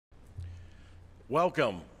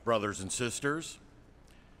Welcome, brothers and sisters.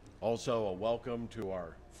 Also, a welcome to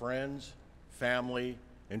our friends, family,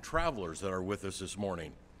 and travelers that are with us this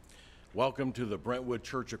morning. Welcome to the Brentwood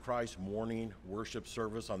Church of Christ morning worship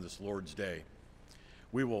service on this Lord's Day.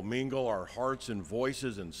 We will mingle our hearts and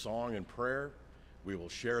voices in song and prayer. We will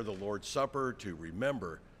share the Lord's Supper to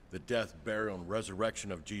remember the death, burial, and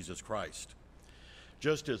resurrection of Jesus Christ.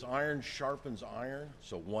 Just as iron sharpens iron,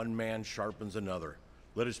 so one man sharpens another.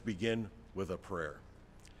 Let us begin with a prayer.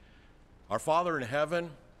 Our Father in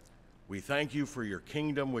heaven, we thank you for your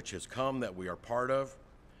kingdom which has come that we are part of.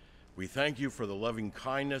 We thank you for the loving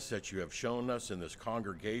kindness that you have shown us in this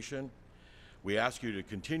congregation. We ask you to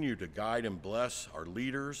continue to guide and bless our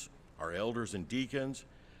leaders, our elders and deacons,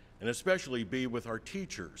 and especially be with our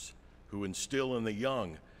teachers who instill in the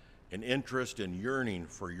young an interest and yearning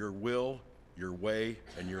for your will, your way,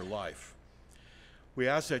 and your life. We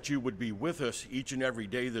ask that you would be with us each and every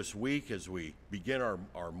day this week as we begin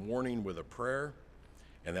our morning with a prayer,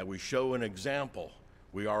 and that we show an example.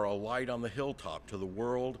 We are a light on the hilltop to the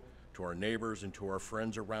world, to our neighbors, and to our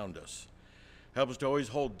friends around us. Help us to always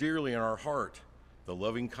hold dearly in our heart the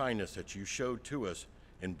loving kindness that you showed to us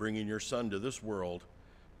in bringing your Son to this world,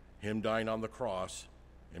 him dying on the cross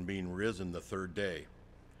and being risen the third day.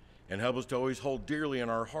 And help us to always hold dearly in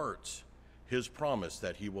our hearts his promise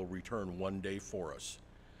that he will return one day for us.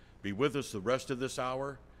 Be with us the rest of this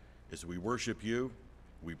hour as we worship you,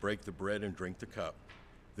 we break the bread and drink the cup.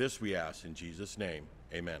 This we ask in Jesus' name,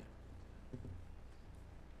 amen.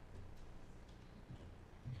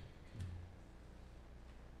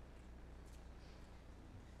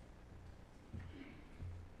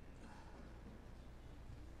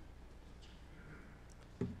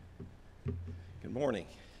 Good morning.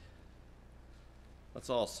 Let's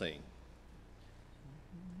all sing.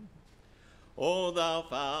 O thou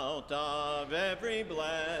fount of every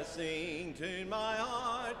blessing, tune my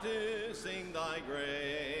heart to sing thy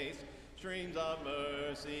grace. Streams of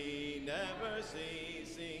mercy never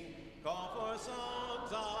ceasing, call for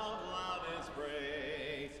songs of loudest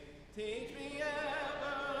praise. Teach me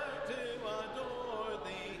ever to adore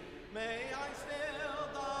thee, may I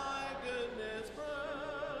still thy goodness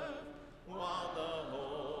prove, while the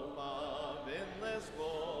hope of endless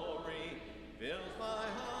glory fills my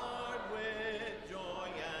heart with joy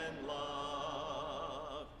and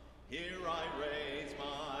love. Here I raise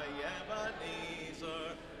my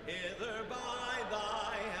Ebenezer, hither by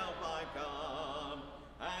thy help I come,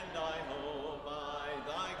 and I hope by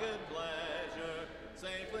thy good pleasure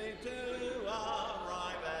safely to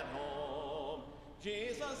arrive at home.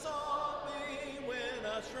 Jesus saw me when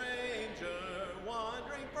a stranger,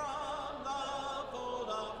 wandering from the fold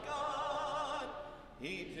of God,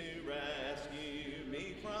 he to rescue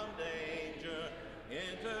me from danger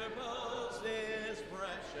interposed his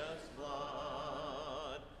precious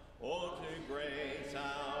blood. Oh, to grace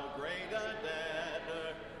how great a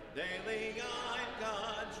debtor daily I'm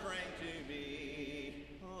constrained to be.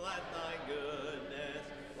 Let thy goodness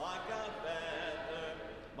like a feather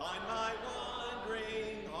bind my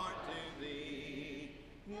wandering heart to thee.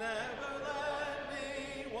 Never let me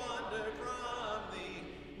wander from thee,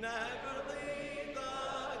 never leave the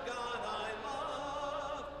God I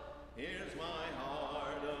love. Here's my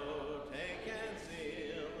heart, oh, take and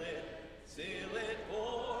seal it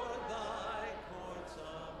for thy courts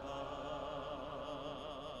above.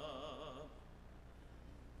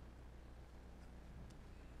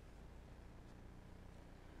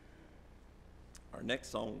 Our next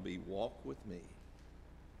song will be Walk With Me.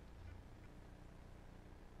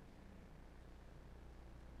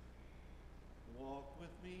 Walk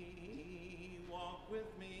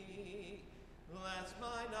with me, lest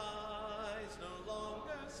mine eyes no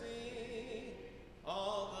longer see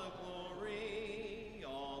all the glory,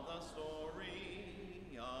 all the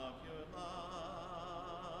story of your love.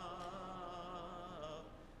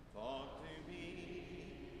 Talk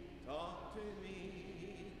to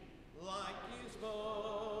me, like you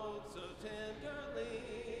spoke so tenderly,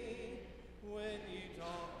 when you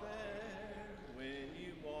talk there, when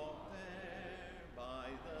you walk there by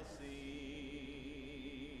the sea.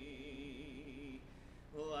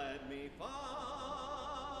 Let me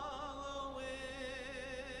follow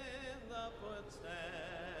in the footsteps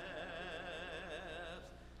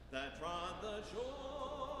that trod the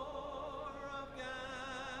shore of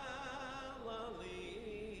Galilee.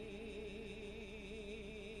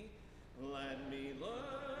 Let me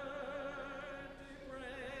learn to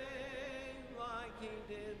pray like he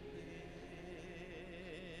did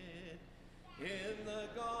in the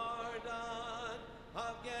garden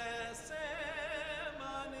of Gethsemane.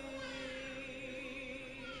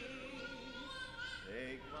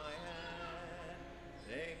 Take my hand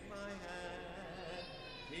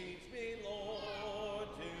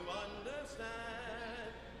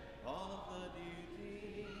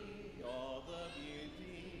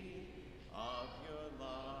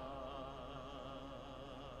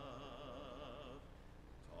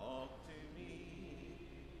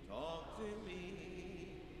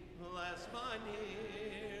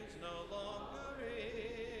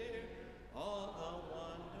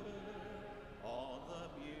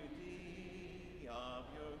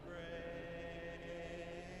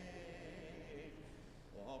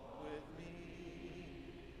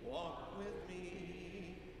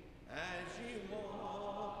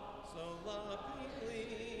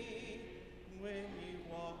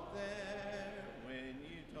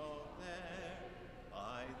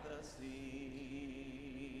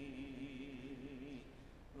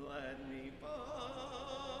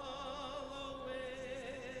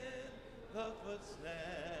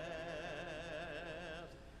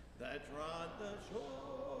trod the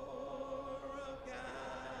shore of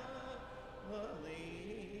Galilee.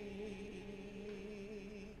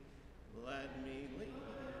 Let me lean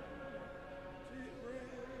to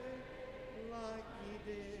bread like he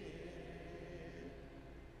did on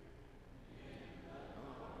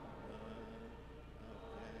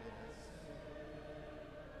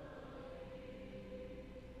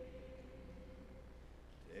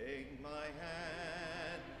the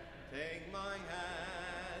take my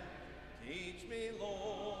hand, teach me,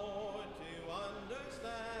 Lord, to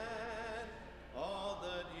understand all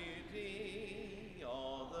the beauty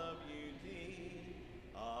of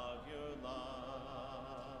your love.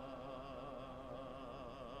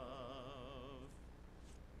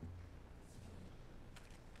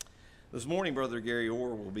 This morning, Brother Gary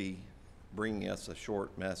Orr will be bringing us a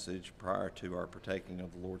short message prior to our partaking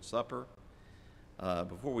of the Lord's Supper.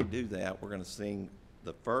 Before we do that, we're going to sing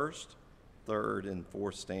the first, third, and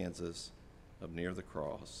fourth stanzas of Near the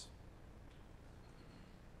Cross.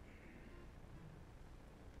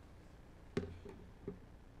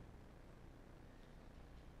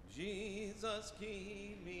 Jesus,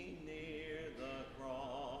 keep me near the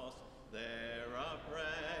cross, there a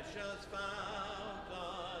precious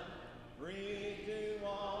fountain, free to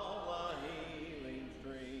all a healing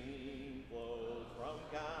stream flows from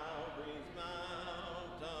Calvary's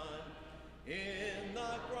mountain. In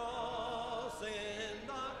the cross,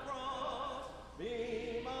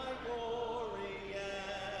 be my glory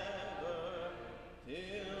ever,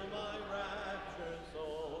 till my raptured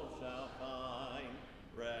soul shall find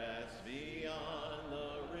rest beyond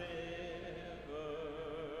the river.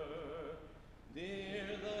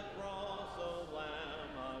 Near the cross, O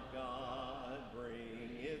Lamb of God,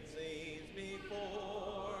 bring its ease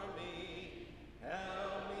before me.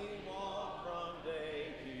 Help me walk from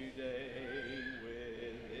day to day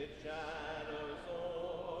with its shadows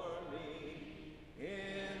o'er me.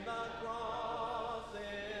 In the cross,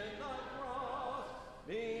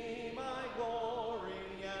 be my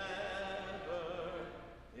glory ever,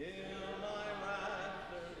 till my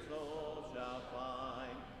raptured soul shall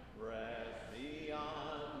find rest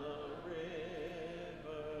beyond the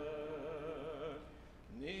river.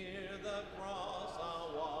 Near the cross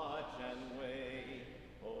I'll watch and wait,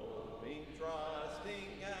 hoping,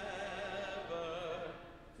 trusting ever,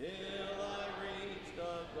 till I reach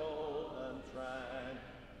the golden strand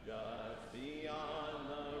just beyond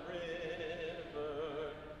the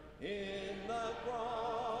river. In the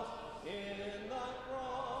cross,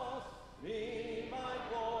 be my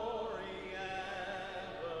glory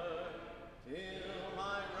ever, till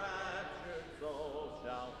my raptured soul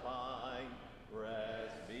shall find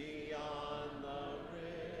rest beyond the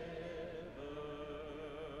river.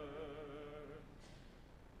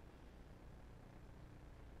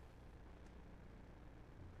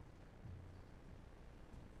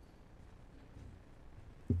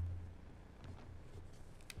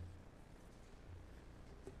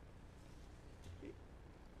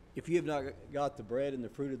 If you have not got the bread and the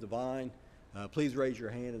fruit of the vine, please raise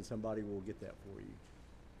your hand and somebody will get that for you.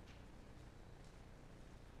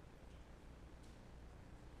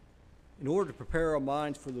 In order to prepare our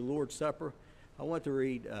minds for the Lord's Supper, I want to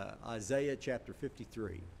read Isaiah chapter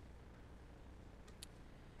 53.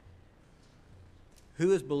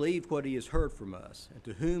 Who has believed what he has heard from us, and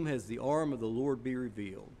to whom has the arm of the Lord been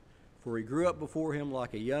revealed? For he grew up before him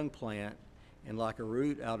like a young plant, and like a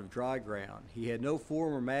root out of dry ground. He had no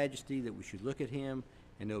form or majesty that we should look at him,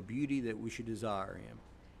 and no beauty that we should desire him.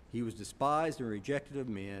 He was despised and rejected of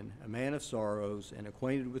men, a man of sorrows and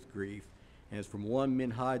acquainted with grief, and as from one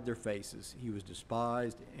men hide their faces. He was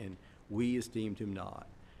despised, and we esteemed him not.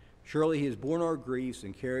 Surely he has borne our griefs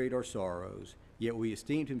and carried our sorrows, yet we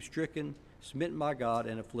esteemed him stricken, smitten by God,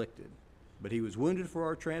 and afflicted. But he was wounded for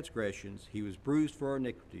our transgressions, he was bruised for our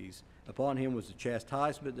iniquities. Upon him was the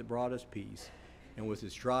chastisement that brought us peace, and with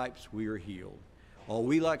his stripes we are healed. All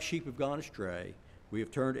we like sheep have gone astray. We have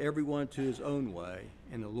turned everyone to his own way,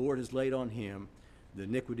 and the Lord has laid on him the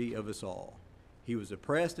iniquity of us all. He was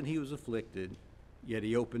oppressed and he was afflicted, yet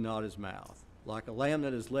he opened not his mouth. Like a lamb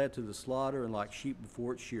that is led to the slaughter, and like sheep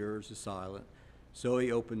before its shearers is silent, so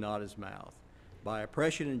he opened not his mouth. By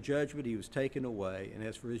oppression and judgment he was taken away, and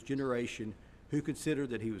as for his generation, who considered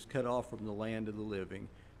that he was cut off from the land of the living,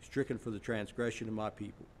 stricken for the transgression of my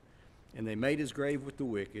people. And they made his grave with the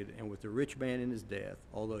wicked, and with the rich man in his death,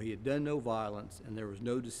 although he had done no violence, and there was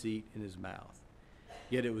no deceit in his mouth.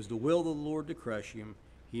 Yet it was the will of the Lord to crush him.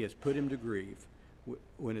 He has put him to grief.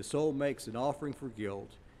 When his soul makes an offering for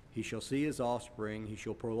guilt, he shall see his offspring, he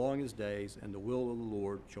shall prolong his days, and the will of the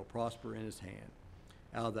Lord shall prosper in his hand.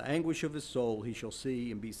 Out of the anguish of his soul he shall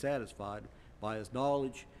see and be satisfied. By his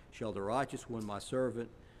knowledge shall the righteous one, my servant,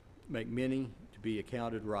 make many to be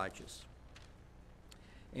accounted righteous,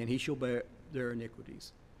 and he shall bear their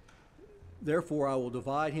iniquities. Therefore I will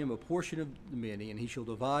divide him a portion of the many, and he shall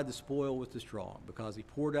divide the spoil with the strong, because he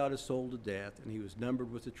poured out his soul to death, and he was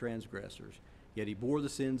numbered with the transgressors. Yet he bore the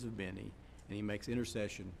sins of many, and he makes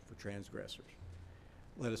intercession for transgressors.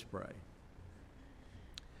 Let us pray.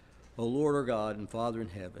 O Lord our God and Father in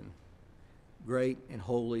heaven, great and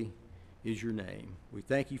holy is your name. We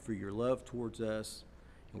thank you for your love towards us,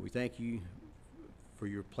 and we thank you for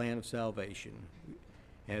your plan of salvation.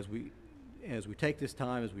 As we take this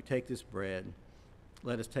time, as we take this bread,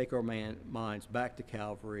 let us take our minds back to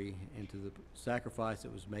Calvary and to the sacrifice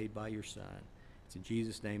that was made by your Son. It's in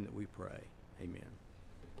Jesus' name that we pray. Amen.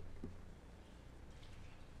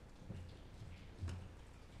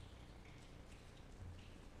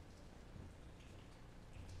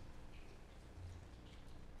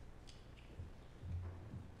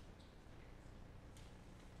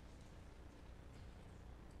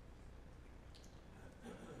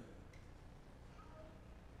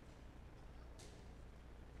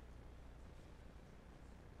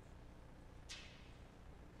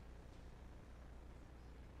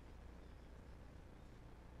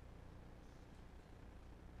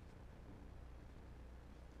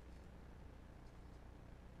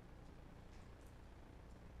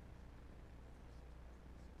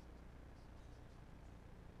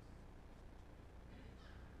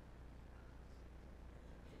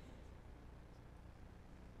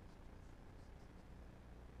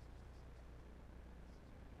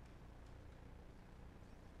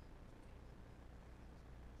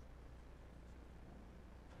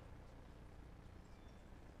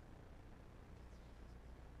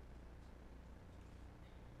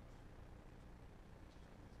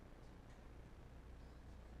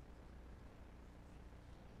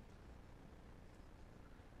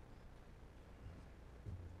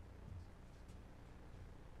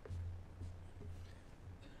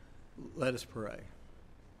 Let us pray.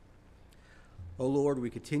 O Lord,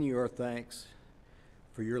 we continue our thanks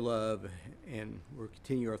for your love, and we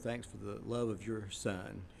continue our thanks for the love of your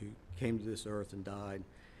Son who came to this earth and died.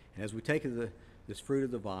 And as we take this fruit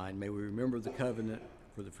of the vine, may we remember the covenant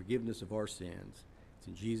for the forgiveness of our sins. It's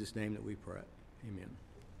in Jesus' name that we pray. Amen.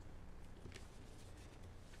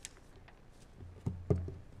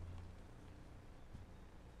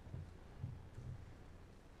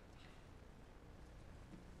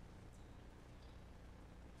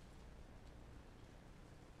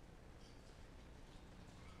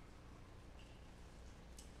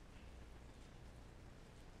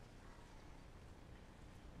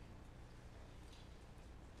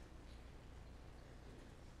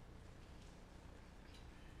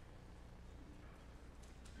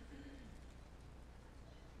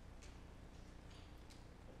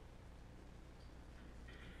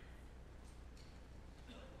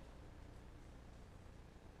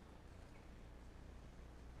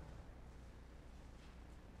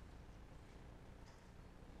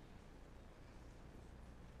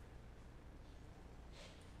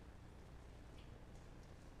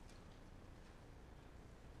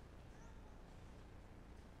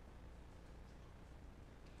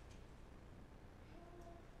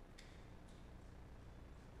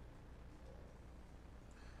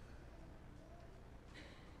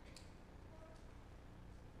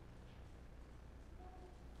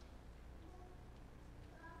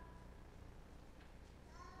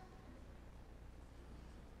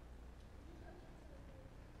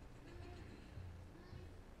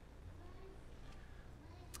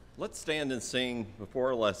 Let's stand and sing before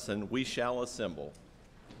our lesson, We Shall Assemble.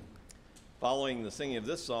 Following the singing of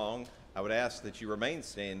this song, I would ask that you remain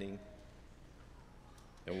standing,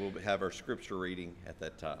 and we'll have our scripture reading at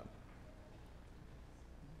that time.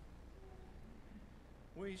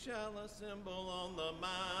 We shall assemble on the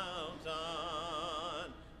mountain,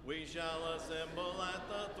 we shall assemble at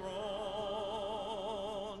the throne,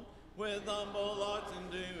 with humble hearts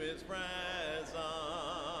into his presence.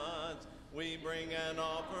 We bring an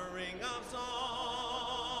offering of song,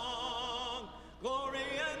 glory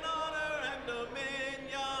and honor and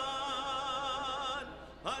dominion,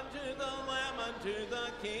 unto the Lamb, unto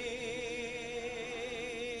the King.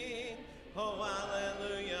 Oh,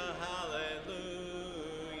 hallelujah, hallelujah.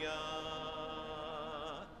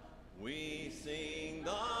 We sing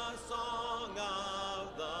the song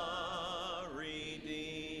of the redeemed,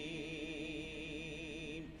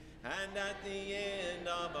 and at the end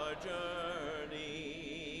of our journey,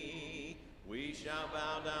 we shall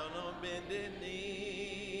bow down on bended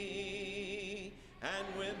knee, and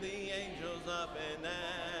with the angels up in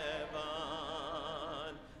heaven,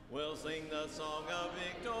 We'll sing the song of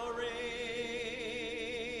victory.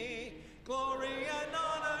 Glory and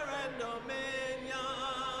honor and dominion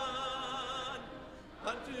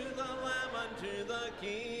unto the Lamb, unto the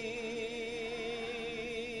King.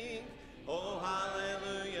 Oh,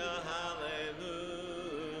 hallelujah, hallelujah.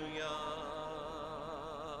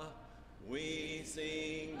 We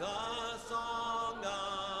sing the song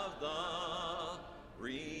of the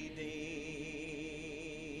redeemed.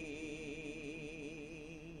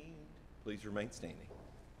 Please remain standing.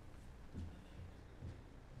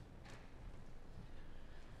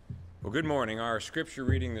 Well, good morning. Our scripture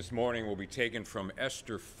reading this morning will be taken from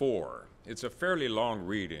Esther 4. It's a fairly long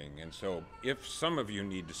reading, and so if some of you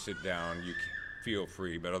need to sit down, you can feel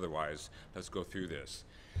free, but otherwise, let's go through this.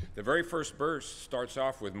 The very first verse starts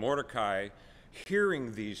off with Mordecai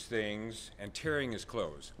hearing these things and tearing his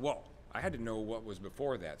clothes. Well, I had to know what was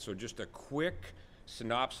before that, so just a quick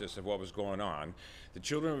synopsis of what was going on. The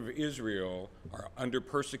children of Israel are under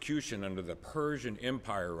persecution under the Persian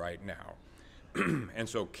Empire right now. And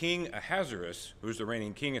so King Ahasuerus, who's the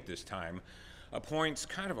reigning king at this time, appoints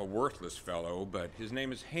kind of a worthless fellow, but his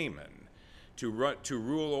name is Haman, to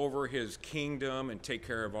rule over his kingdom and take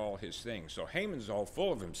care of all his things. So Haman's all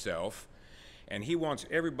full of himself, and he wants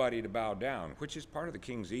everybody to bow down, which is part of the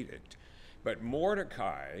king's edict. But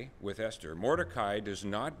Mordecai, with Esther, Mordecai does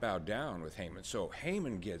not bow down with Haman. So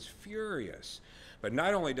Haman gets furious. But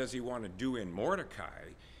not only does he want to do in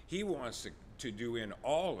Mordecai, he wants to do in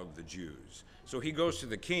all of the Jews. So he goes to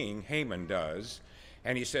the king, Haman does,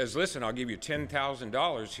 and he says, listen, I'll give you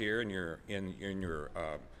 $10,000 here in your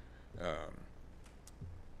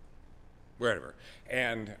wherever.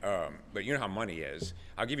 And but you know how money is.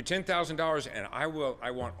 I'll give you $10,000, and I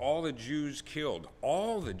want all the Jews killed,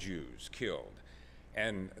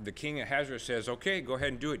 And the king Ahasuerus says, okay, go ahead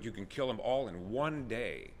and do it. You can kill them all in one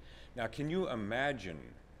day. Now, can you imagine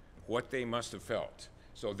what they must have felt?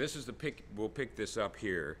 So this is we'll pick this up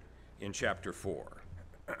here in chapter 4.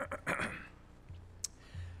 Let me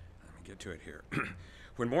get to it here.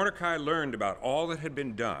 When Mordecai learned about all that had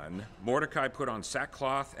been done, Mordecai put on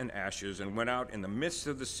sackcloth and ashes and went out in the midst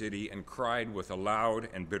of the city and cried with a loud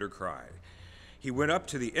and bitter cry. He went up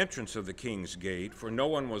to the entrance of the king's gate, for no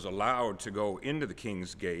one was allowed to go into the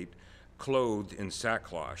king's gate clothed in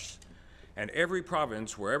sackcloth. And every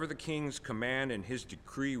province, wherever the king's command and his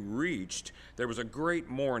decree reached, there was a great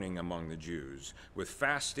mourning among the Jews, with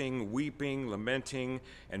fasting, weeping, lamenting,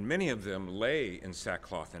 and many of them lay in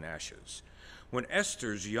sackcloth and ashes. When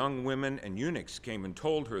Esther's young women and eunuchs came and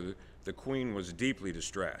told her that the queen was deeply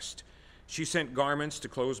distressed, she sent garments to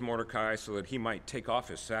clothe Mordecai so that he might take off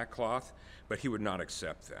his sackcloth, but he would not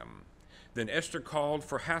accept them. Then Esther called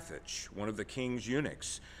for Hathach, one of the king's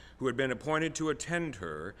eunuchs, who had been appointed to attend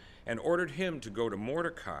her, and ordered him to go to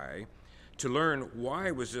Mordecai to learn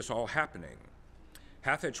why was this all happening.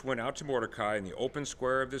 Hathach went out to Mordecai in the open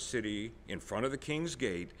square of the city in front of the king's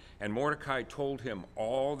gate, and Mordecai told him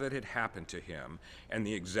all that had happened to him and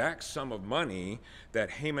the exact sum of money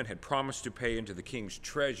that Haman had promised to pay into the king's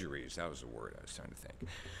treasuries, that was the word I was trying to think,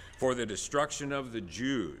 for the destruction of the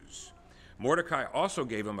Jews. Mordecai also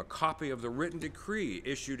gave him a copy of the written decree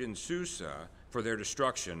issued in Susa for their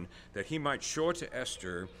destruction, that he might show it to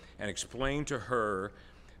Esther and explain to her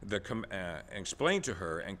and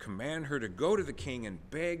command her to go to the king and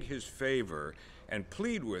beg his favor and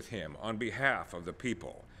plead with him on behalf of the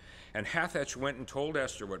people. And Hathach went and told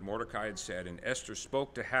Esther what Mordecai had said, and Esther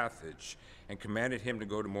spoke to Hathach and commanded him to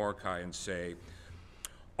go to Mordecai and say,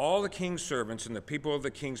 all the king's servants and the people of the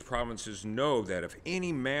king's provinces know that if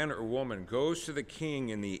any man or woman goes to the king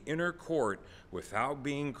in the inner court without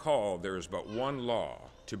being called, there is but one law,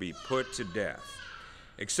 to be put to death.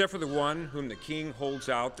 Except for the one whom the king holds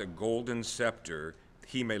out the golden scepter,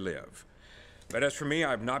 he may live. But as for me, I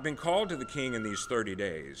have not been called to the king in these 30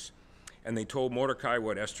 days. And they told Mordecai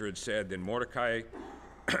what Esther had said. Then Mordecai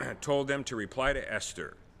told them to reply to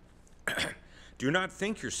Esther, do not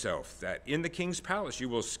think yourself that in the king's palace you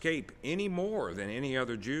will escape any more than any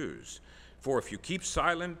other Jews. For if you keep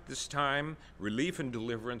silent this time, relief and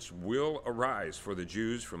deliverance will arise for the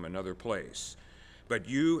Jews from another place. But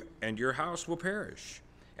you and your house will perish.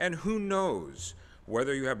 And who knows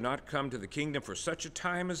whether you have not come to the kingdom for such a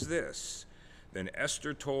time as this? Then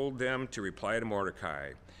Esther told them to reply to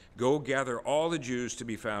Mordecai, go gather all the Jews to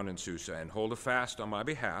be found in Susa and hold a fast on my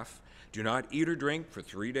behalf. Do not eat or drink for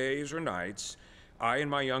 3 days or nights. I and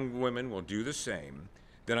my young women will do the same.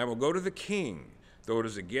 Then I will go to the king, though it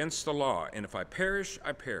is against the law, and if I perish,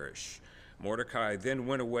 I perish. Mordecai then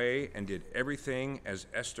went away and did everything as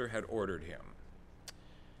Esther had ordered him.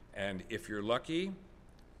 And if you're lucky,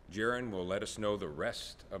 Jaron will let us know the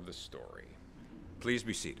rest of the story. Please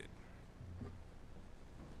be seated.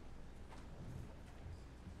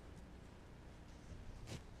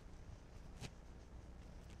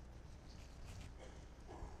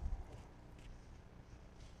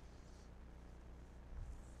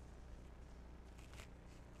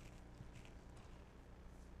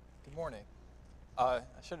 Good morning. I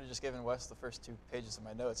should have just given Wes the first 2 pages of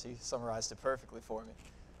my notes. He summarized it perfectly for me.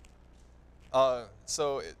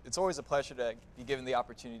 It's always a pleasure to be given the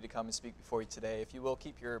opportunity to come and speak before you today. If you will,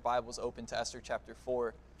 keep your Bibles open to Esther chapter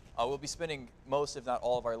 4. We'll be spending most, if not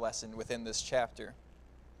all, of our lesson within this chapter.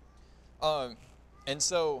 And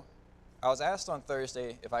so I was asked on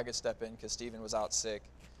Thursday if I could step in because Stephen was out sick.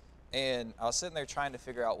 And I was sitting there trying to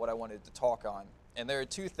figure out what I wanted to talk on. And there are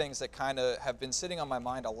 2 things that kind of have been sitting on my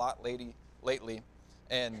mind a lot lately,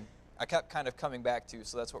 and I kept kind of coming back to,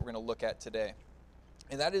 so that's what we're going to look at today.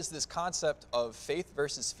 And that is this concept of faith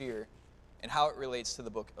versus fear and how it relates to the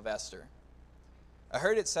book of Esther. I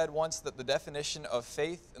heard it said once that the definition of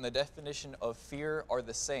faith and the definition of fear are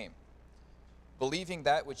the same. Believing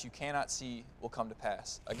that which you cannot see will come to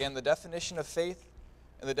pass. Again, the definition of faith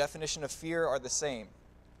and the definition of fear are the same.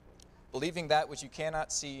 Believing that which you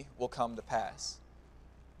cannot see will come to pass.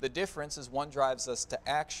 The difference is one drives us to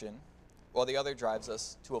action, while the other drives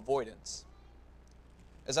us to avoidance.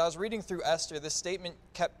 As I was reading through Esther, this statement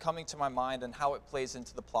kept coming to my mind and how it plays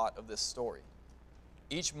into the plot of this story.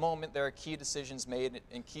 Each moment there are key decisions made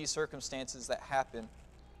and key circumstances that happen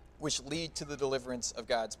which lead to the deliverance of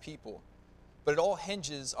God's people. But it all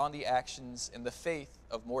hinges on the actions and the faith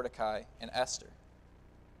of Mordecai and Esther.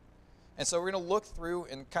 And so we're going to look through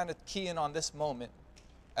and kind of key in on this moment,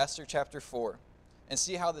 Esther chapter 4, and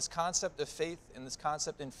see how this concept of faith and this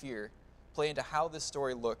concept in fear play into how this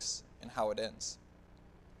story looks and how it ends.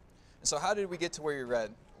 And so how did we get to where we read?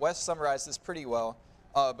 Wes summarized this pretty well,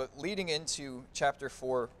 but leading into chapter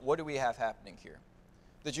 4, what do we have happening here?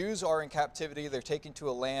 The Jews are in captivity. They're taken to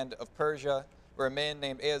a land of Persia where a man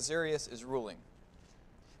named Ahasuerus is ruling.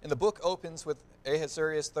 And the book opens with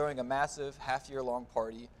Ahasuerus throwing a massive half-year-long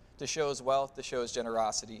party to show his wealth, to show his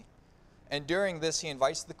generosity. And during this, he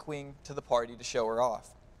invites the queen to the party to show her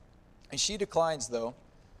off. And she declines, though,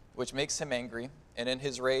 which makes him angry, and in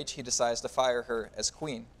his rage, he decides to fire her as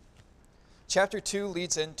queen. Chapter 2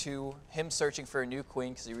 leads into him searching for a new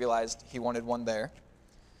queen because he realized he wanted one there.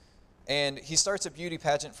 And he starts a beauty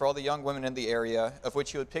pageant for all the young women in the area, of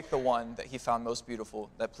which he would pick the one that he found most beautiful,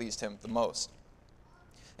 that pleased him the most.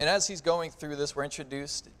 And as he's going through this, we're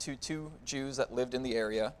introduced to 2 Jews that lived in the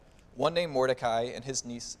area, one named Mordecai and his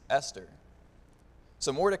niece Esther.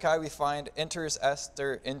 So Mordecai, we find, enters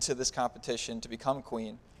Esther into this competition to become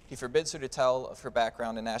queen. He forbids her to tell of her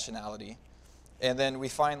background and nationality. And then we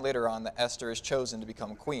find later on that Esther is chosen to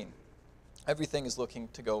become queen. Everything is looking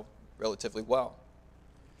to go relatively well.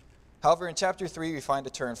 However, in chapter 3, we find a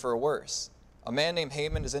turn for a worse. A man named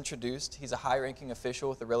Haman is introduced. He's a high-ranking official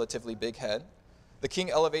with a relatively big head. The king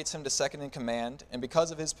elevates him to second in command, and because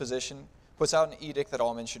of his position, puts out an edict that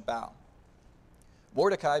all men should bow.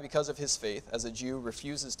 Mordecai, because of his faith as a Jew,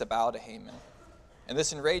 refuses to bow to Haman, and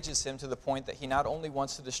this enrages him to the point that he not only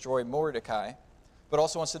wants to destroy Mordecai, but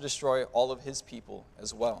also wants to destroy all of his people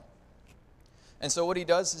as well. And so what he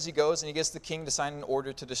does is he goes and he gets the king to sign an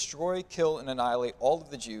order to destroy, kill, and annihilate all of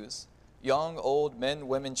the Jews, young, old, men,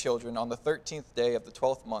 women, children, on the 13th day of the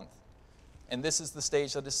 12th month. And this is the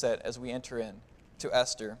stage that is set as we enter in to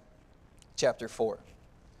Esther chapter 4.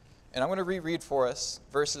 And I'm going to reread for us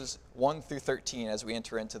verses 1 through 13 as we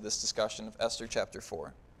enter into this discussion of Esther chapter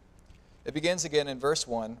 4. It begins again in verse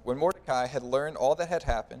 1. When Mordecai had learned all that had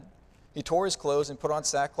happened, he tore his clothes and put on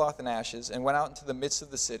sackcloth and ashes and went out into the midst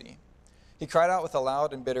of the city. He cried out with a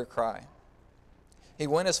loud and bitter cry. He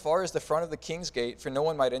went as far as the front of the king's gate, for no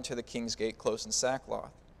one might enter the king's gate clothed in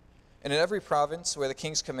sackcloth. And in every province where the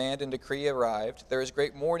king's command and decree arrived, there is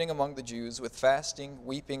great mourning among the Jews with fasting,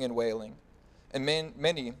 weeping, and wailing. And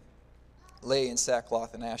many lay in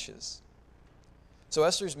sackcloth and ashes. So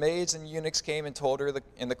Esther's maids and eunuchs came and told her,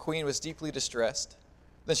 and the queen was deeply distressed.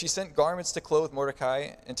 Then she sent garments to clothe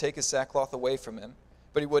Mordecai and take his sackcloth away from him,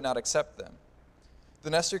 but he would not accept them.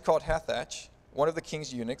 Then Esther called Hathach, one of the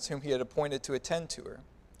king's eunuchs, whom he had appointed to attend to her,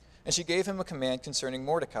 and she gave him a command concerning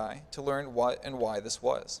Mordecai to learn what and why this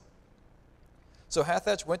was. So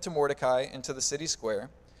Hathach went to Mordecai into the city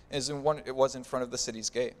square, and it was in front of the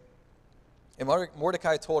city's gate. And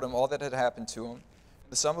Mordecai told him all that had happened to him,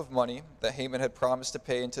 the sum of money that Haman had promised to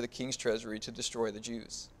pay into the king's treasury to destroy the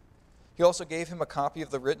Jews. He also gave him a copy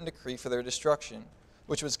of the written decree for their destruction,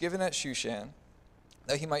 which was given at Shushan,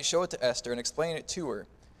 that he might show it to Esther and explain it to her,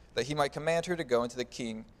 that he might command her to go into the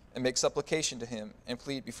king and make supplication to him and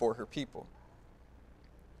plead before her people.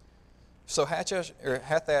 So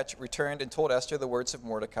Hathach returned and told Esther the words of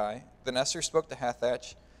Mordecai. Then Esther spoke to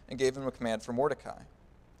Hathach and gave him a command for Mordecai.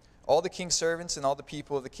 All the king's servants and all the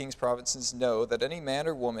people of the king's provinces know that any man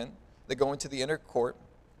or woman that go into the inner court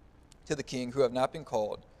to the king who have not been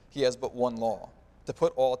called, he has but one law, to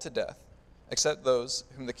put all to death, except those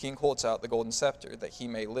whom the king holds out the golden scepter, that he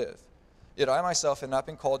may live. Yet I myself have not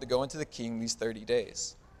been called to go into the king these 30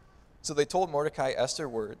 days. So they told Mordecai Esther's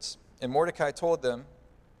words, and Mordecai told them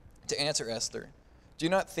to answer Esther, do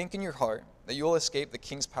not think in your heart that you will escape the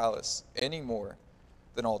king's palace any more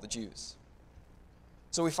than all the Jews.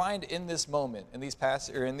 So we find in this moment, in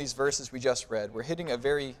these verses we just read, we're hitting a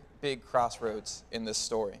very big crossroads in this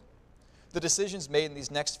story. The decisions made in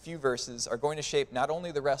these next few verses are going to shape not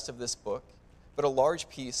only the rest of this book, but a large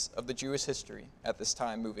piece of the Jewish history at this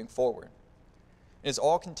time moving forward. It is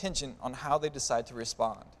all contingent on how they decide to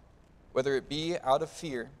respond, whether it be out of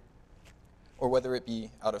fear or whether it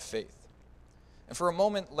be out of faith. And for a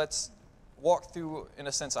moment, let's walk through, in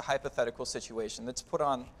a sense, a hypothetical situation. Let's put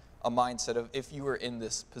on a mindset of if you were in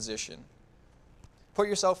this position. Put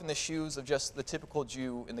yourself in the shoes of just the typical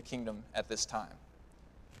Jew in the kingdom at this time.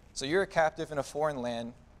 So you're a captive in a foreign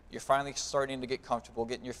land. You're finally starting to get comfortable,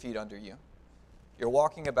 getting your feet under you. You're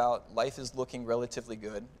walking about. Life is looking relatively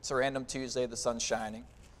good. It's a random Tuesday. The sun's shining.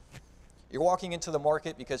 You're walking into the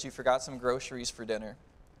market because you forgot some groceries for dinner.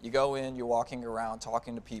 You go in, you're walking around,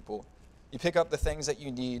 talking to people. You pick up the things that you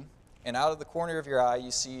need, and out of the corner of your eye, you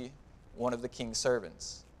see one of the king's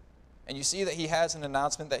servants. And you see that he has an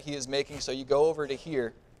announcement that he is making, so you go over to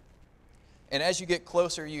hear. And as you get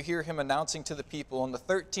closer, you hear him announcing to the people, on the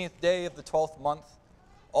 13th day of the 12th month,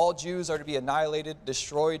 all Jews are to be annihilated,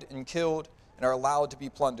 destroyed, and killed, and are allowed to be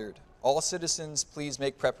plundered. All citizens, please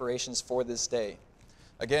make preparations for this day.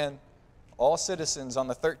 Again, all citizens, on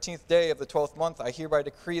the 13th day of the 12th month, I hereby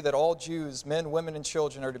decree that all Jews, men, women, and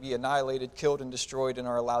children, are to be annihilated, killed, and destroyed, and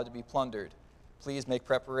are allowed to be plundered. Please make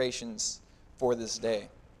preparations for this day.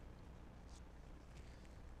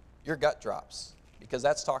 Your gut drops, because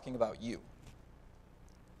that's talking about you.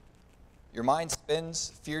 Your mind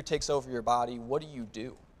spins, fear takes over your body. What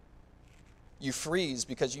do? You freeze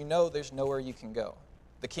because you know there's nowhere you can go.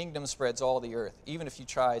 The kingdom spreads all the earth. Even if you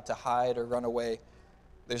try to hide or run away,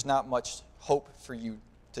 there's not much hope for you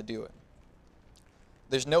to do it.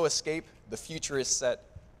 There's no escape. The future is set.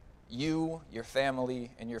 You, your family,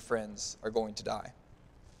 and your friends are going to die.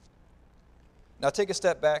 Now take a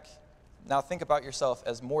step back. Now think about yourself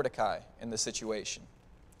as Mordecai in this situation.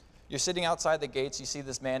 You're sitting outside the gates. You see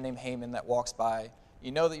this man named Haman that walks by.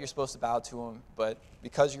 You know that you're supposed to bow to him, but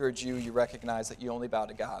because you're a Jew, you recognize that you only bow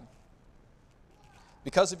to God.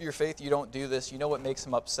 Because of your faith, you don't do this. You know what makes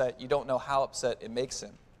him upset. You don't know how upset it makes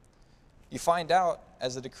him. You find out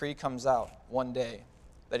as the decree comes out one day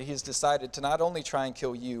that he has decided to not only try and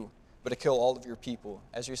kill you, but to kill all of your people.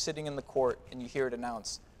 As you're sitting in the court and you hear it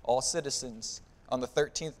announced, all citizens, on the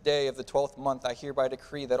 13th day of the 12th month, I hereby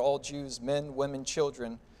decree that all Jews, men, women,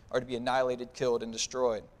 children, are to be annihilated, killed, and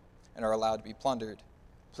destroyed, and are allowed to be plundered.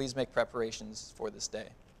 Please make preparations for this day.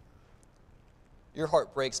 Your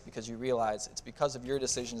heart breaks because you realize it's because of your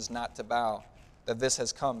decisions not to bow that this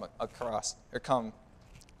has come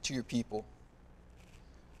to your people.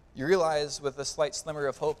 You realize with a slight slimmer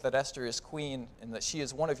of hope that Esther is queen and that she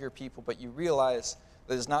is one of your people, but you realize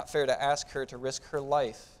that it's not fair to ask her to risk her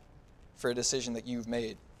life for a decision that you've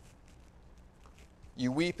made.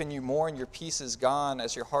 You weep and you mourn, your peace is gone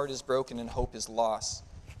as your heart is broken and hope is lost,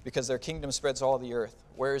 because their kingdom spreads all the earth.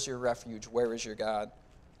 Where is your refuge? Where is your God?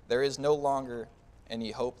 There is no longer any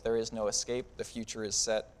hope. There is no escape. The future is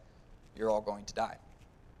set. You're all going to die.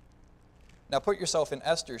 Now put yourself in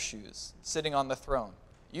Esther's shoes, sitting on the throne.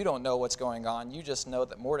 You don't know what's going on. You just know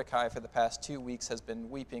that Mordecai for the past 2 weeks has been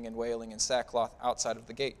weeping and wailing in sackcloth outside of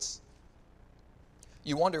the gates.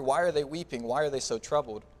 You wonder, why are they weeping? Why are they so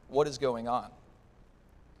troubled? What is going on?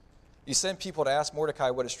 You send people to ask Mordecai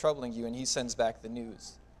what is troubling you, and he sends back the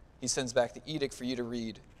news. He sends back the edict for you to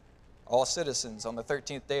read. All citizens, on the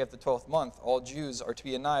 13th day of the 12th month, all Jews are to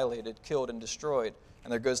be annihilated, killed, and destroyed,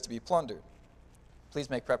 and their goods to be plundered. Please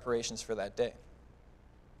make preparations for that day.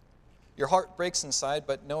 Your heart breaks inside,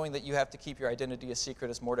 but knowing that you have to keep your identity a secret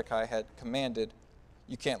as Mordecai had commanded,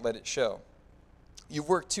 you can't let it show. You've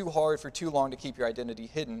worked too hard for too long to keep your identity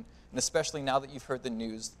hidden, and especially now that you've heard the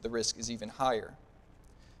news, the risk is even higher.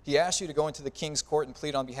 He asks you to go into the king's court and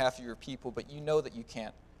plead on behalf of your people, but you know that you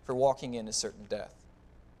can't, for walking in is certain death.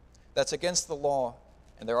 That's against the law,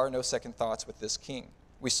 and there are no second thoughts with this king.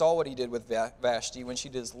 We saw what he did with Vashti when she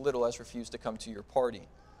did as little as refuse to come to your party.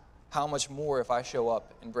 How much more if I show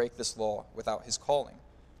up and break this law without his calling?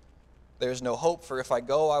 There is no hope, for if I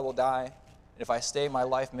go, I will die, and And if I stay, my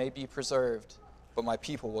life may be preserved, but my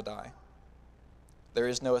people will die. There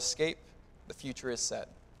is no escape. The future is set,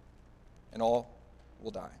 and all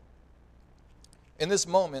will die. In this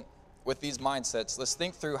moment, with these mindsets, let's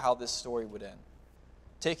think through how this story would end.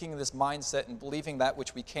 Taking this mindset and believing that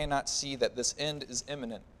which we cannot see, that this end is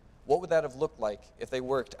imminent, what would that have looked like if they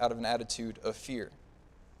worked out of an attitude of fear?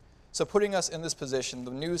 So putting us in this position,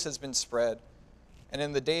 the news has been spread, and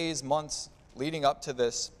in the days, months leading up to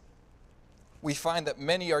this, we find that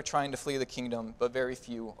many are trying to flee the kingdom, but very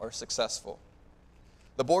few are successful.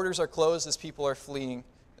 The borders are closed as people are fleeing.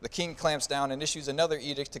 The king clamps down and issues another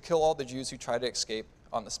edict to kill all the Jews who try to escape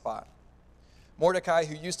on the spot. Mordecai,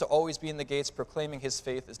 who used to always be in the gates proclaiming his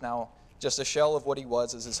faith, is now just a shell of what he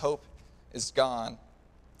was, as his hope is gone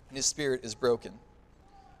and his spirit is broken.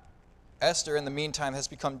 Esther, in the meantime, has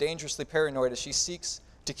become dangerously paranoid as she seeks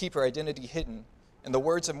to keep her identity hidden. And the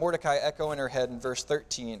words of Mordecai echo in her head in verse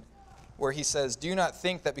 13, where he says, "Do not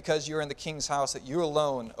think that because you are in the king's house that you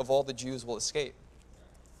alone of all the Jews will escape."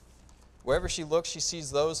 Wherever she looks, she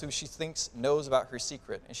sees those who she thinks knows about her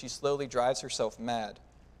secret, and she slowly drives herself mad.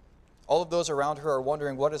 All of those around her are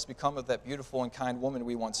wondering what has become of that beautiful and kind woman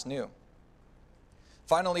we once knew.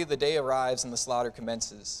 Finally, the day arrives and the slaughter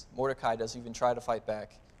commences. Mordecai doesn't even try to fight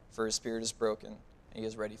back, for his spirit is broken, and he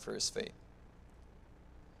is ready for his fate.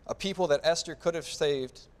 A people that Esther could have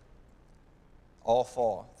saved all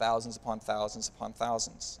fall, thousands upon thousands upon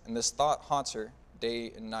thousands. And this thought haunts her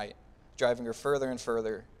day and night, driving her further and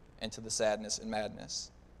further into the sadness and madness.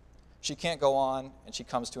 She can't go on, and she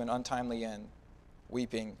comes to an untimely end,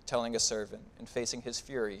 weeping, telling a servant, and facing his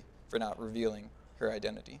fury for not revealing her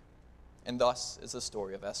identity. And thus is the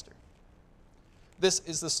story of Esther. This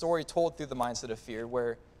is the story told through the mindset of fear,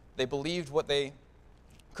 where they believed what they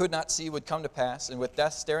could not see would come to pass, and with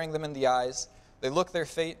death staring them in the eyes, they looked their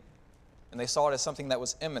fate, and they saw it as something that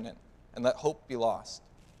was imminent, and let hope be lost.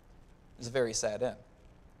 It's a very sad end.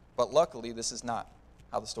 But luckily, this is not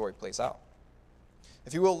how the story plays out.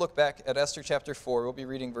 If you will look back at Esther chapter 4, we'll be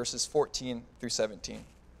reading verses 14 through 17.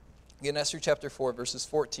 Again, Esther chapter 4, verses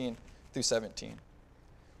 14 through 17.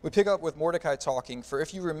 We pick up with Mordecai talking, "For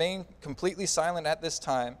if you remain completely silent at this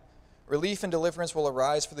time, relief and deliverance will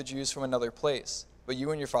arise for the Jews from another place, but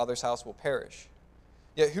you and your father's house will perish.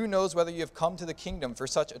 Yet who knows whether you have come to the kingdom for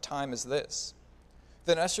such a time as this?"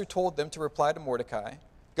 Then Esther told them to reply to Mordecai,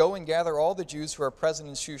 "Go and gather all the Jews who are present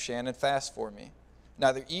in Shushan and fast for me.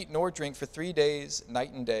 Neither eat nor drink for 3 days,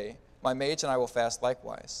 night and day. My maids and I will fast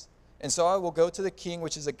likewise. And so I will go to the king,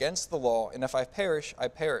 which is against the law, and if I perish, I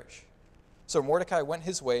perish." So Mordecai went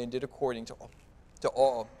his way and did according to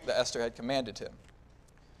all that Esther had commanded him.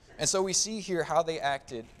 And so we see here how they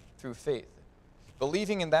acted through faith.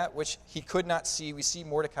 Believing in that which he could not see, we see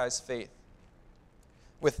Mordecai's faith.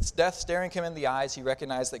 With death staring him in the eyes, he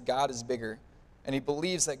recognized that God is bigger, and he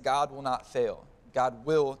believes that God will not fail. God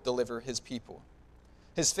will deliver his people.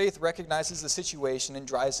 His faith recognizes the situation and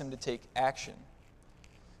drives him to take action.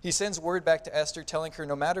 He sends word back to Esther telling her,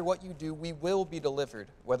 "No matter what you do, we will be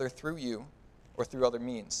delivered, whether through you or through other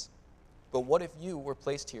means. But what if you were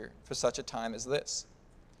placed here for such a time as this?"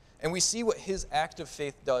 And we see what his act of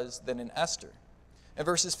faith does then in Esther. In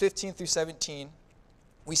verses 15 through 17,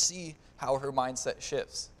 we see how her mindset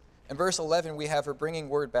shifts. In verse 11, we have her bringing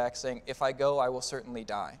word back saying, "If I go, I will certainly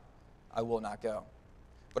die. I will not go."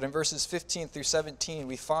 But in verses 15 through 17,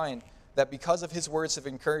 we find that because of his words of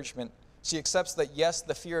encouragement, she accepts that yes,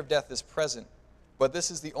 the fear of death is present, but this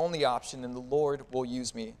is the only option, and the Lord will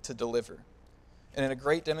use me to deliver. And in a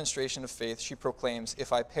great demonstration of faith, she proclaims,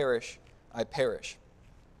 "If I perish, I perish."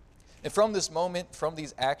 And from this moment, from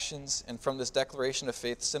these actions, and from this declaration of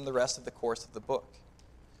faith, stem the rest of the course of the book.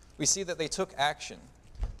 We see that they took action,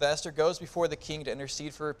 that Esther goes before the king to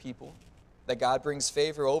intercede for her people, that God brings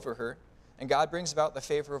favor over her, and God brings about the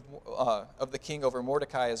favor of the king over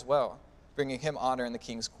Mordecai as well, bringing him honor in the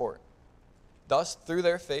king's court. Thus, through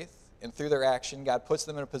their faith and through their action, God puts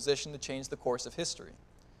them in a position to change the course of history,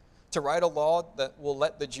 to write a law that will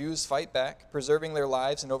let the Jews fight back, preserving their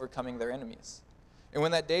lives and overcoming their enemies. And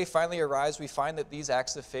when that day finally arrives, we find that these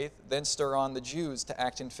acts of faith then stir on the Jews to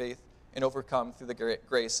act in faith and overcome through the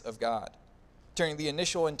grace of God, turning the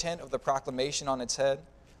initial intent of the proclamation on its head,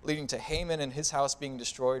 leading to Haman and his house being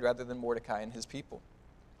destroyed rather than Mordecai and his people.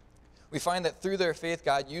 We find that through their faith,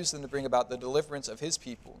 God used them to bring about the deliverance of his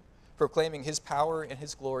people, proclaiming his power and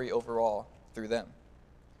his glory over all through them.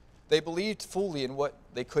 They believed fully in what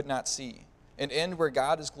they could not see, an end where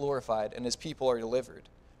God is glorified and his people are delivered.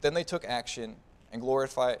 Then they took action, and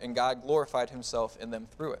God glorified himself in them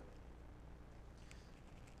through it.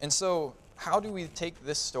 And so, how do we take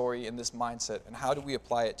this story and this mindset, and how do we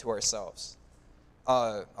apply it to ourselves?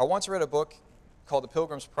 I once read a book called The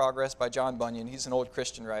Pilgrim's Progress by John Bunyan. He's an old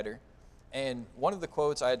Christian writer. And one of the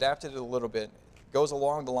quotes, I adapted it a little bit, goes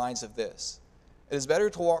along the lines of this: "It is better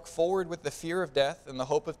to walk forward with the fear of death and the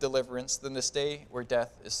hope of deliverance than to stay where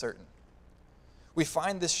death is certain." We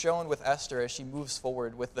find this shown with Esther as she moves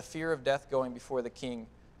forward with the fear of death going before the king,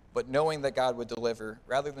 but knowing that God would deliver,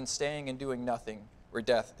 rather than staying and doing nothing where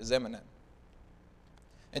death is imminent.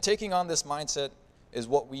 And taking on this mindset is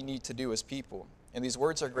what we need to do as people. And these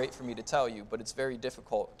words are great for me to tell you, but it's very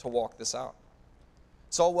difficult to walk this out.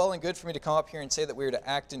 It's all well and good for me to come up here and say that we are to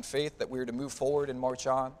act in faith, that we are to move forward and march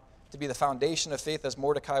on, to be the foundation of faith as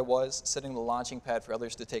Mordecai was, setting the launching pad for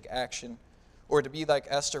others to take action, or to be like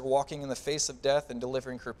Esther, walking in the face of death and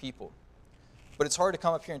delivering her people. But it's hard to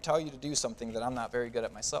come up here and tell you to do something that I'm not very good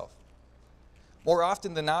at myself. More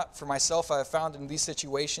often than not, for myself, I have found in these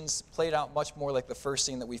situations played out much more like the first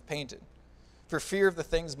scene that we've painted. For fear of the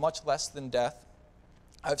things much less than death,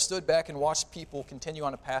 I've stood back and watched people continue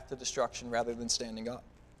on a path to destruction rather than standing up.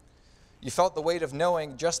 You felt the weight of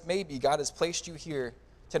knowing just maybe God has placed you here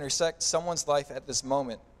to intersect someone's life at this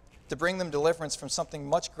moment, to bring them deliverance from something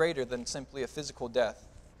much greater than simply a physical death.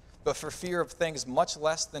 But for fear of things much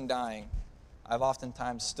less than dying, I've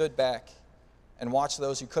oftentimes stood back and watched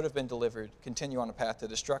those who could have been delivered continue on a path to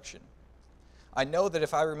destruction. I know that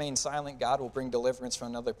if I remain silent, God will bring deliverance from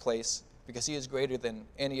another place because he is greater than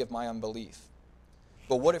any of my unbelief.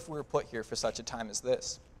 But what if we were put here for such a time as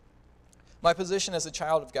this? My position as a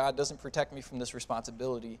child of God doesn't protect me from this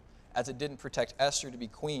responsibility as it didn't protect Esther to be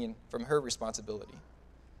queen from her responsibility.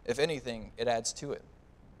 If anything, it adds to it.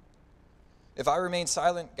 If I remain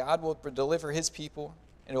silent, God will deliver his people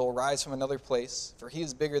and it will rise from another place, for he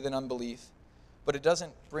is bigger than unbelief. But it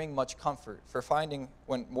doesn't bring much comfort for finding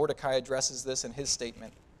when Mordecai addresses this in his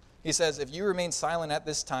statement. He says, "If you remain silent at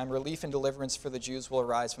this time, relief and deliverance for the Jews will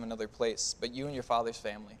arise from another place, but you and your father's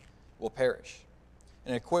family will perish."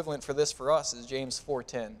 An equivalent for this for us is James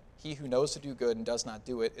 4:10. "He who knows to do good and does not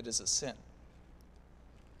do it, it is a sin."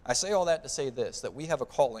 I say all that to say this, that we have a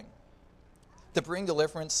calling to bring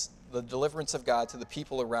deliverance, the deliverance of God to the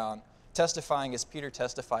people around, testifying as Peter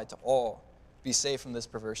testified to all, be saved from this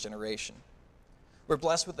perverse generation. We're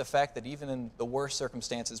blessed with the fact that even in the worst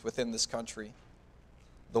circumstances within this country,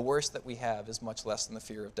 the worst that we have is much less than the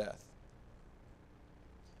fear of death.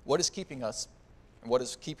 What is keeping us, and what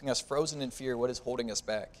is keeping us frozen in fear? What is holding us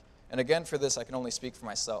back? And again, for this, I can only speak for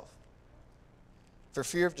myself. For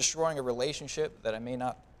fear of destroying a relationship that I may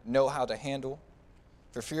not know how to handle,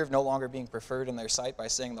 for fear of no longer being preferred in their sight by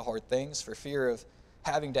saying the hard things, for fear of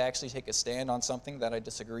having to actually take a stand on something that I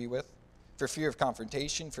disagree with, for fear of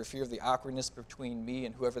confrontation, for fear of the awkwardness between me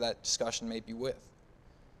and whoever that discussion may be with.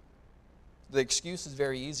 The excuse is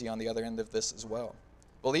very easy on the other end of this as well.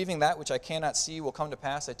 Believing that which I cannot see will come to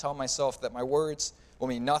pass, I tell myself that my words will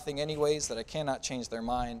mean nothing anyways, that I cannot change their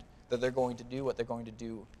mind, that they're going to do what they're going to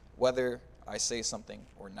do, whether I say something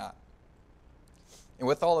or not. And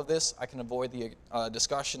with all of this, I can avoid the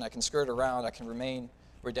discussion, I can skirt around, I can remain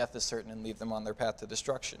where death is certain and leave them on their path to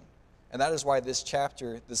destruction. And that is why this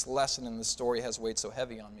chapter, this lesson in this story has weighed so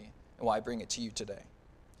heavy on me, and why I bring it to you today.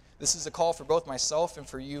 This is a call for both myself and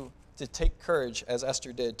for you to take courage, as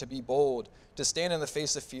Esther did, to be bold, to stand in the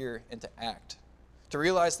face of fear, and to act. To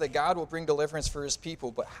realize that God will bring deliverance for his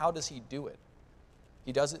people, but how does he do it?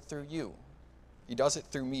 He does it through you. He does it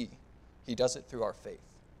through me. He does it through our faith.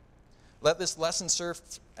 Let this lesson serve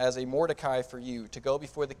as a Mordecai for you to go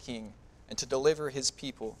before the king and to deliver his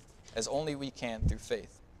people as only we can through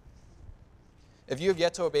faith. If you have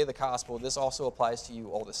yet to obey the gospel, this also applies to you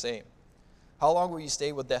all the same. How long will you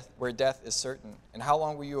stay with death, where death is certain? And how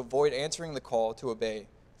long will you avoid answering the call to obey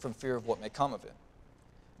from fear of what may come of it?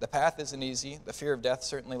 The path isn't easy. The fear of death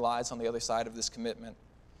certainly lies on the other side of this commitment.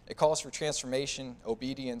 It calls for transformation,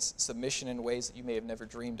 obedience, submission in ways that you may have never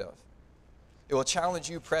dreamed of. It will challenge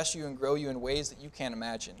you, press you, and grow you in ways that you can't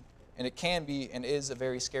imagine. And it can be and is a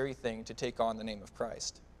very scary thing to take on the name of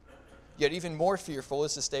Christ. Yet even more fearful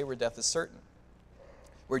is to stay where death is certain,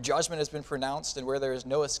 where judgment has been pronounced and where there is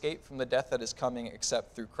no escape from the death that is coming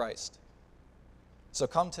except through Christ. So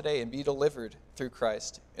come today and be delivered through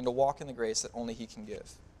Christ and to walk in the grace that only he can give.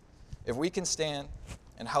 If we can stand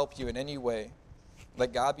and help you in any way,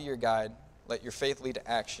 let God be your guide, let your faith lead to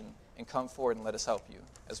action, and come forward and let us help you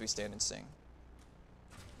as we stand and sing.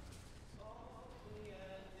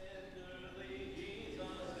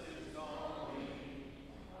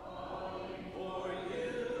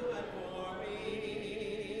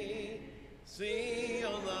 See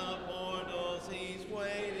on the portals he's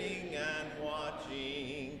waiting and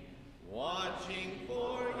watching, watching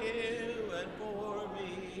for you and for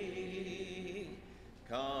me.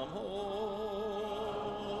 Come home,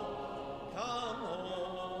 come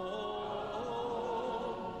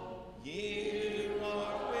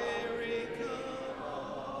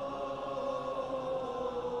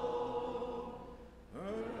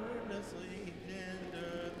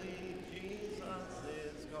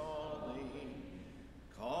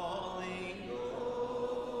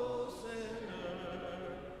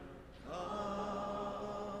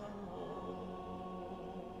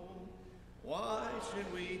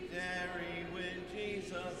should we tarry when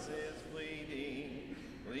Jesus is pleading,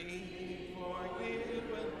 pleading for you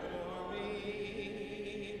and for me?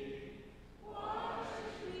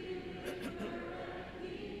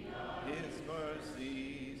 His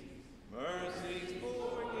mercies, mercies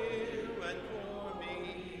for you and for me.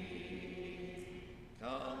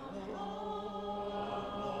 Come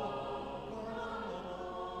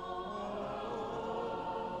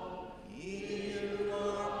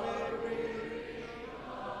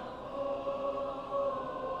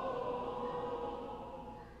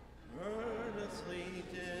earnestly,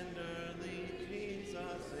 tenderly,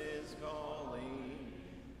 Jesus is calling,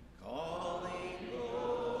 calling,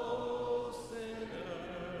 oh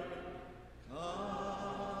sinner, come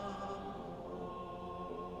home.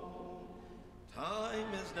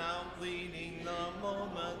 Time is now fleeting, the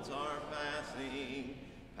moments are passing,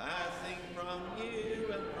 passing from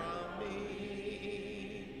you and from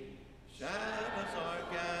me. Shadows are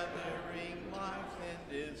gathering, life's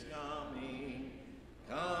end is coming,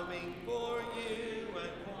 coming for you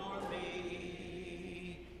and for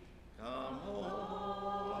me. Come home,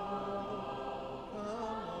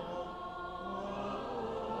 come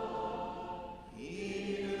home.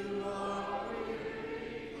 You are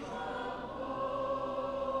weary, come home.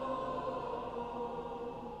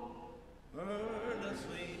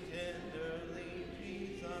 Earnestly, tenderly,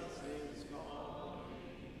 Jesus is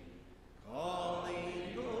calling,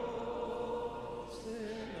 calling, oh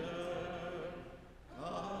sinner,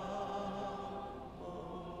 come home.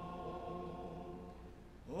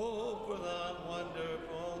 Oh, for the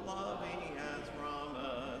wonderful love he has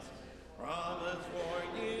promised, promised for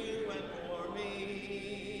you and for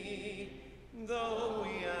me. Though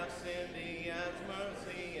we have sinned, he has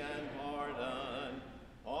mercy and pardon,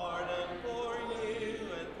 pardon for you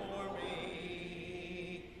and for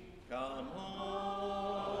me. Come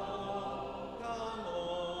home, come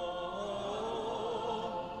home.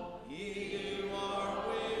 You are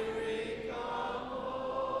weary, come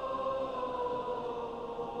home.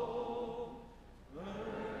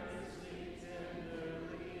 Earnestly,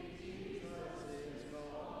 tenderly, Jesus is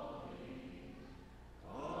calling,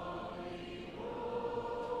 calling,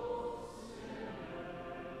 oh sinner,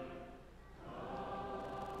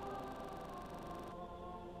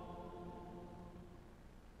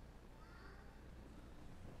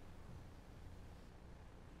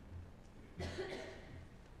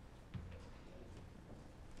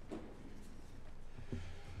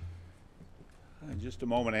 In just a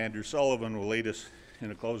moment, Andrew Sullivan will lead us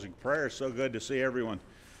in a closing prayer. It's so good to see everyone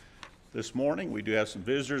this morning. We do have some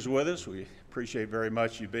visitors with us. We appreciate very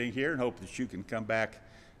much you being here and hope that you can come back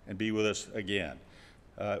and be with us again.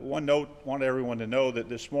 One note, want everyone to know that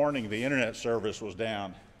this morning the internet service was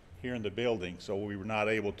down here in the building, so we were not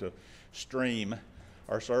able to stream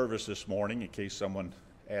our service this morning, in case someone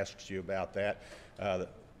asks you about that.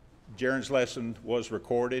 Jaron's lesson was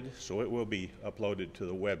recorded, so it will be uploaded to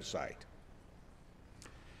the website.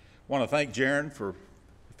 I want to thank Jaron for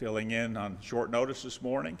filling in on short notice this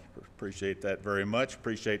morning. Appreciate that very much.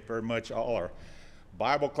 Appreciate very much all our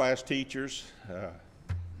Bible class teachers.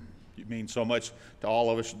 You mean so much to all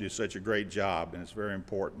of us. You do such a great job, and it's very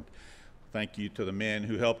important. Thank you to the men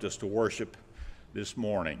who helped us to worship this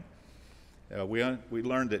morning. We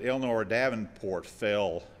learned that Eleanor Davenport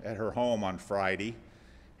fell at her home on Friday,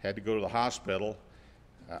 had to go to the hospital.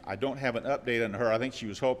 I don't have an update on her. I think she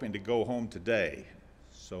was hoping to go home today.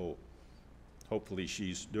 So hopefully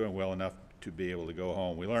she's doing well enough to be able to go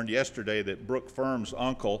home. We learned yesterday that Brooke Firm's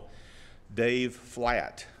uncle, Dave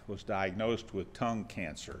Flatt, was diagnosed with tongue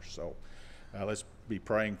cancer. So let's be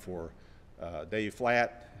praying for Dave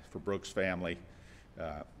Flatt, for Brooke's family,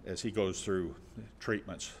 as he goes through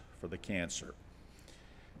treatments for the cancer.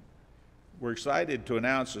 We're excited to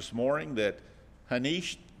announce this morning that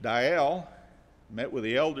Hanish Dial met with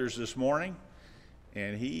the elders this morning,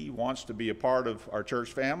 and he wants to be a part of our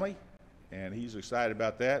church family, and he's excited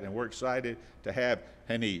about that, and we're excited to have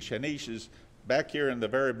Hanish. Hanish is back here in the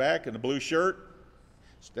very back in the blue shirt,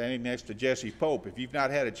 standing next to Jesse Pope. If you've not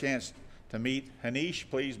had a chance to meet Hanish,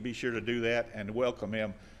 please be sure to do that and welcome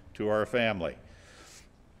him to our family.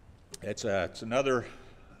 It's another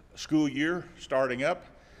school year starting up.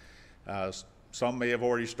 Some may have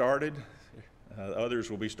already started. Others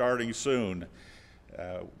will be starting soon.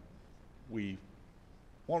 We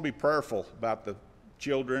want to be prayerful about the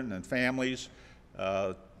children and families.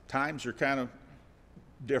 Times are kind of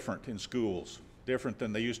different in schools, different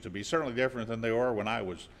than they used to be, certainly different than they were when I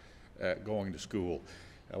was going to school.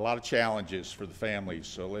 A lot of challenges for the families,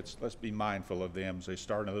 so let's be mindful of them as they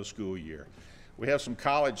start another school year. We have some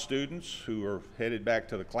college students who are headed back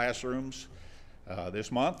to the classrooms this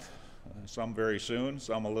month. some very soon,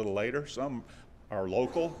 some a little later. Some are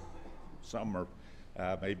local, some are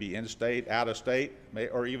maybe in-state, out-of-state,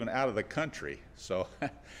 or even out of the country. So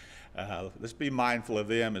let's be mindful of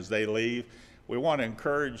them as they leave. We want to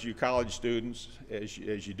encourage you college students as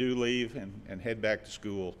you do leave and head back to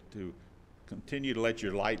school to continue to let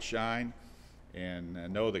your light shine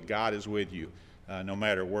and know that God is with you no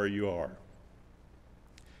matter where you are.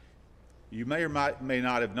 You may or may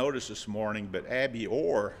not have noticed this morning, but Abby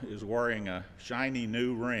Orr is wearing a shiny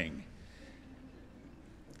new ring.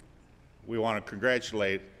 We want to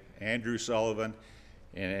congratulate Andrew Sullivan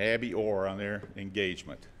and Abby Orr on their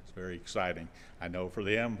engagement. It's very exciting, I know, for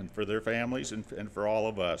them and for their families and for all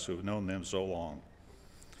of us who have known them so long.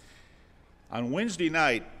 On Wednesday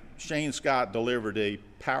night, Shane Scott delivered a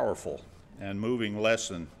powerful and moving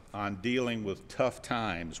lesson on dealing with tough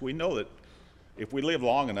times. We know that if we live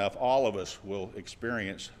long enough, all of us will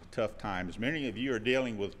experience tough times. Many of you are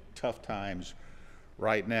dealing with tough times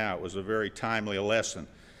right now. It was a very timely lesson.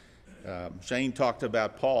 Shane talked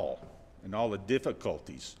about Paul and all the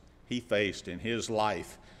difficulties he faced in his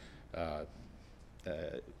life,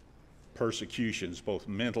 persecutions, both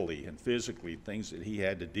mentally and physically, things that he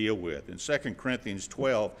had to deal with. In 2 Corinthians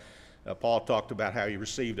 12, Paul talked about how he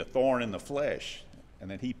received a thorn in the flesh, and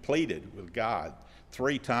then he pleaded with God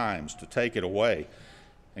 3 times to take it away.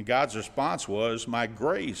 And God's response was, "My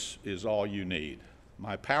grace is all you need.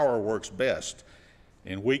 My power works best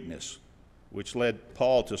in weakness," which led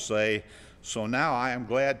Paul to say, "So now I am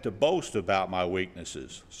glad to boast about my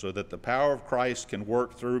weaknesses, so that the power of Christ can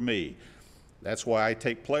work through me. That's why I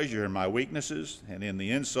take pleasure in my weaknesses and in the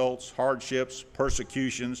insults, hardships,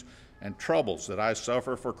 persecutions, and troubles that I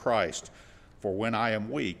suffer for Christ. For when I am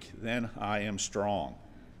weak, then I am strong."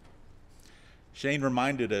 Shane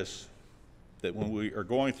reminded us that when we are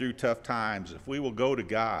going through tough times, if we will go to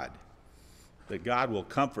God, that God will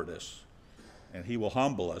comfort us, and he will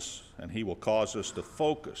humble us, and he will cause us to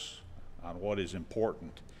focus on what is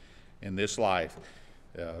important in this life.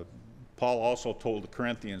 Paul also told the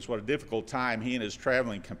Corinthians what a difficult time he and his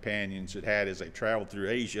traveling companions had had as they traveled through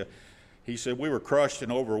Asia. He said, "We were crushed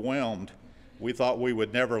and overwhelmed. We thought we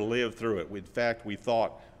would never live through it. In fact, we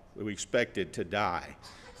thought we expected to die.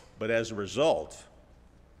 But as a result,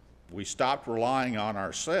 we stopped relying on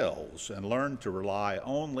ourselves and learned to rely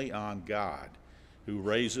only on God, who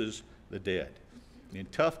raises the dead." In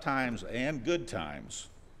tough times and good times,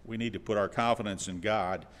 we need to put our confidence in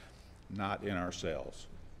God, not in ourselves.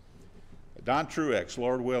 Don Truex,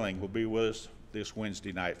 Lord willing, will be with us this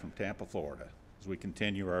Wednesday night from Tampa, Florida, as we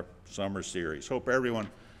continue our summer series. Hope everyone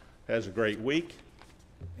has a great week.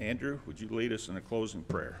 Andrew, would you lead us in a closing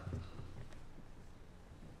prayer?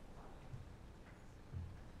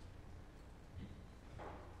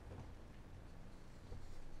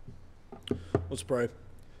 Let's pray.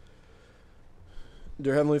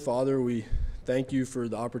 Dear Heavenly Father, we thank you for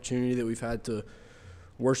the opportunity that we've had to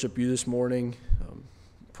worship you this morning,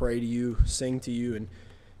 pray to you, sing to you, and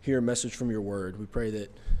hear a message from your word. We pray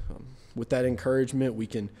that with that encouragement, we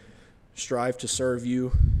can strive to serve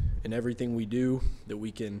you in everything we do, that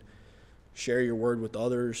we can share your word with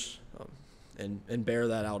others and bear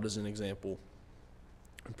that out as an example.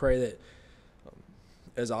 I pray that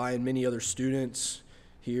as I and many other students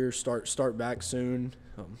here start back soon,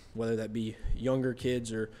 whether that be younger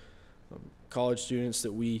kids or college students,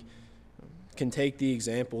 that we can take the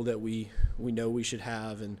example that we know we should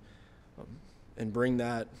have and bring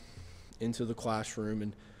that into the classroom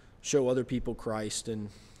and show other people Christ, and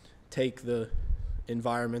take the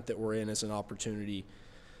environment that we're in as an opportunity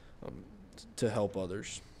to help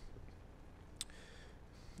others.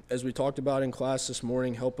 As we talked about in class this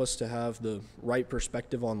morning, help us to have the right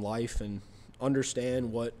perspective on life and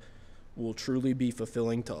understand what will truly be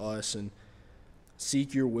fulfilling to us, and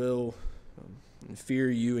seek your will and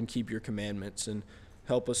fear you and keep your commandments, and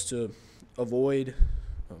help us to avoid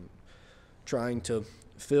trying to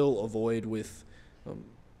fill a void with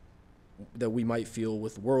that we might feel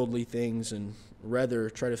with worldly things, and rather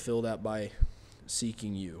try to fill that by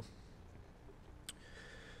seeking you.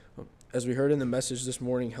 As we heard in the message this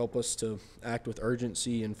morning, help us to act with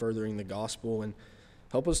urgency in furthering the gospel, and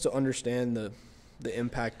help us to understand the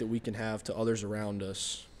impact that we can have to others around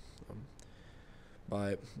us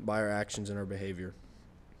by our actions and our behavior.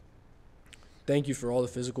 Thank you for all the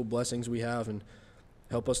physical blessings we have, and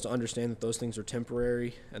help us to understand that those things are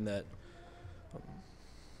temporary, and that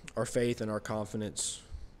our faith and our confidence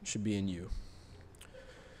should be in you.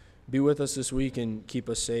 Be with us this week and keep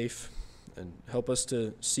us safe, and help us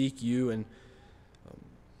to seek you and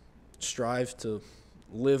strive to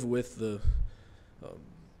live with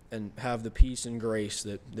and have the peace and grace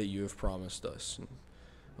that you have promised us.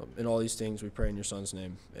 And In all these things we pray in your Son's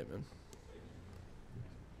name. Amen.